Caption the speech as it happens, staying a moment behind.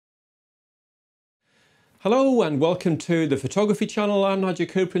Hello and welcome to the photography channel. I'm Nigel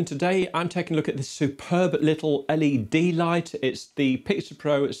Cooper and today I'm taking a look at this superb little LED light. It's the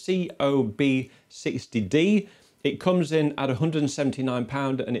Pixapro COB60D. It comes in at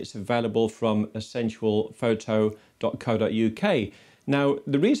 £179 and it's available from EssentialPhoto.co.uk. Now,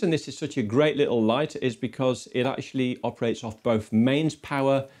 the reason this is such a great little light is because it actually operates off both mains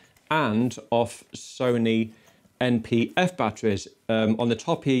power and off Sony NP-F batteries. On the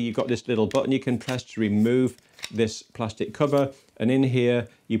top here you've got this little button you can press to remove this plastic cover, and in here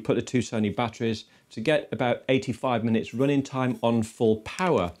you put the two Sony batteries to get about 85 minutes running time on full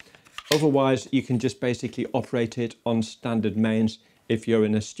power. Otherwise you can just basically operate it on standard mains if you're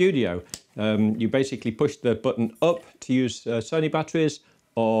in a studio. You basically push the button up to use Sony batteries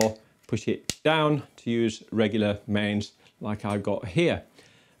or push it down to use regular mains like I've got here.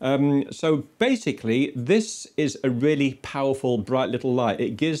 So basically this is a really powerful bright little light.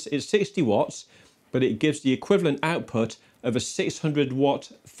 It's 60 watts, but it gives the equivalent output of a 600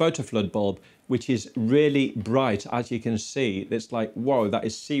 watt photo flood bulb, which is really bright. As you can see, it's like, whoa, that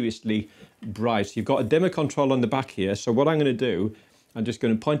is seriously bright. You've got a dimmer control on the back here. So what I'm going to do, I'm just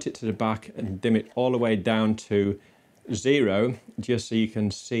going to point it to the back and dim it all the way down to 0, just so you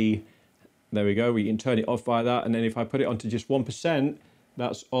can see. There we go. We can turn it off by that. And then if I put it onto just 1%,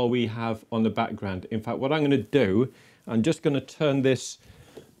 that's all we have on the background. In fact, what I'm going to do, I'm just going to turn this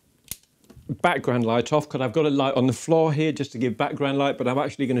background light off because I've got a light on the floor here just to give background light, but I'm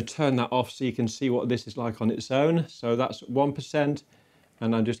actually going to turn that off so you can see what this is like on its own. So that's 1%,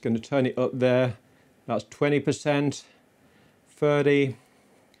 and I'm just going to turn it up there. That's 20%, 30,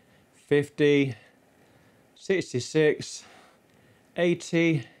 50, 66,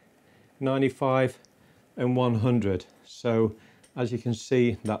 80, 95, and 100. So as you can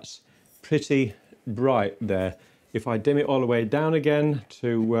see, that's pretty bright there. If I dim it all the way down again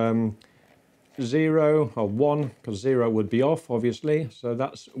to 0 or 1, because 0 would be off, obviously. So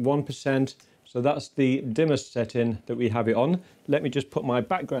that's 1%. So that's the dimmer setting that we have it on. Let me just put my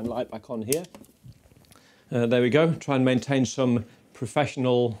background light back on here. There we go. Try and maintain some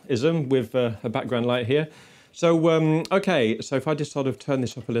professionalism with a background light here. So, okay, so if I just sort of turn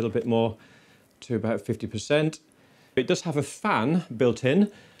this up a little bit more to about 50%. It does have a fan built in,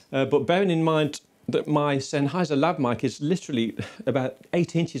 but bearing in mind that my Sennheiser lav mic is literally about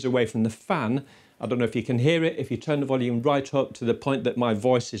 8 inches away from the fan, I don't know if you can hear it. If you turn the volume right up to the point that my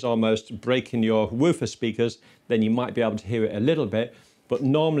voice is almost breaking your woofer speakers, then you might be able to hear it a little bit. But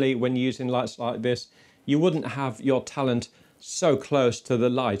normally when you're using lights like this, you wouldn't have your talent so close to the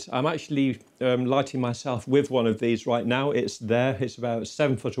light. I'm actually lighting myself with one of these right now. It's there, it's about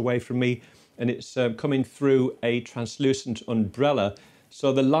 7 foot away from me, and it's coming through a translucent umbrella.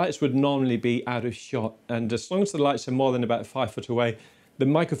 So the lights would normally be out of shot, and as long as the lights are more than about 5 foot away, the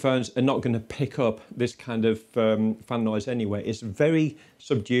microphones are not going to pick up this kind of fan noise anyway. It's very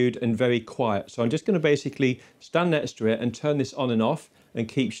subdued and very quiet. So I'm just going to basically stand next to it and turn this on and off and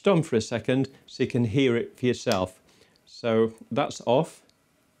keep stum for a second so you can hear it for yourself. So that's off.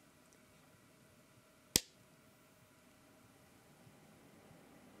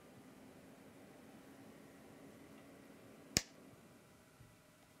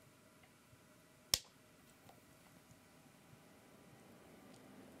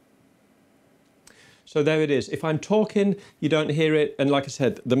 So there it is. If I'm talking, you don't hear it. And like I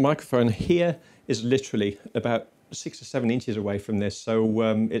said, the microphone here is literally about 6 or 7 inches away from this.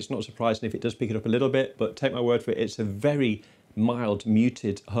 So it's not surprising if it does pick it up a little bit, but take my word for it, it's a very mild,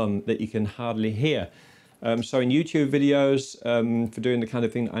 muted hum that you can hardly hear. So in YouTube videos, for doing the kind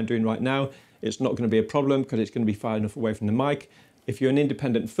of thing that I'm doing right now, it's not going to be a problem because it's going to be far enough away from the mic. If you're an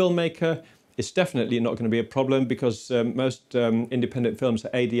independent filmmaker, it's definitely not going to be a problem because most independent films are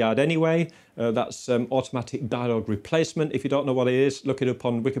ADR'd anyway. That's automatic dialogue replacement. If you don't know what it is, look it up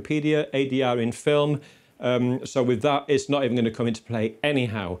on Wikipedia, ADR in film. So with that, it's not even going to come into play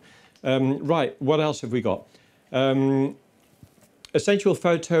anyhow. Right, what else have we got?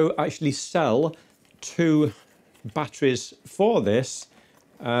 EssentialPhoto actually sell 2 batteries for this.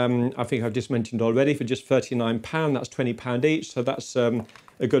 I think I've just mentioned already, for just £39, that's £20 each. So that's a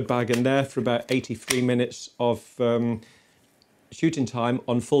good bargain there for about 83 minutes of shooting time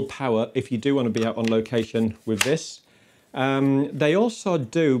on full power if you do want to be out on location with this. They also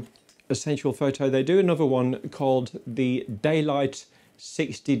do, EssentialPhoto, they do another one called the Daylight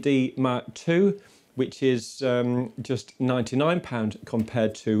 60D Mark II, which is just £99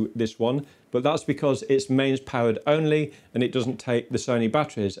 compared to this one. But that's because it's mains powered only and it doesn't take the Sony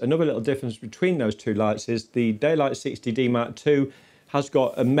batteries. Another little difference between those two lights is the Daylight 60D Mark II has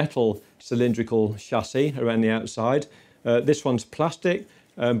got a metal cylindrical chassis around the outside. This one's plastic,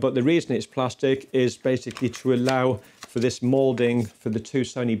 But the reason it's plastic is basically to allow for this moulding for the two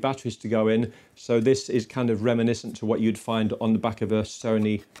Sony batteries to go in. So this is kind of reminiscent to what you'd find on the back of a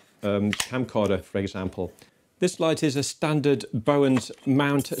Sony camcorder, for example. This light is a standard Bowens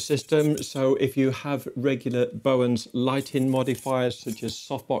mount system, so if you have regular Bowens lighting modifiers such as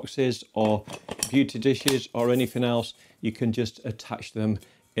softboxes or beauty dishes or anything else, you can just attach them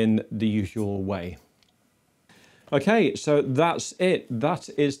in the usual way. Okay, so that's it. That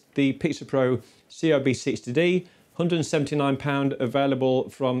is the Pixapro COB60D, £179, available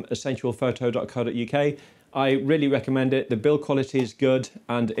from EssentialPhoto.co.uk. I really recommend it. The build quality is good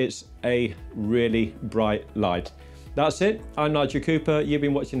and it's a really bright light. That's it. I'm Nigel Cooper. You've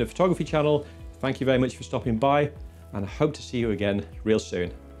been watching the photography channel. Thank you very much for stopping by and I hope to see you again real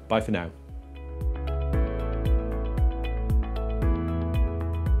soon. Bye for now.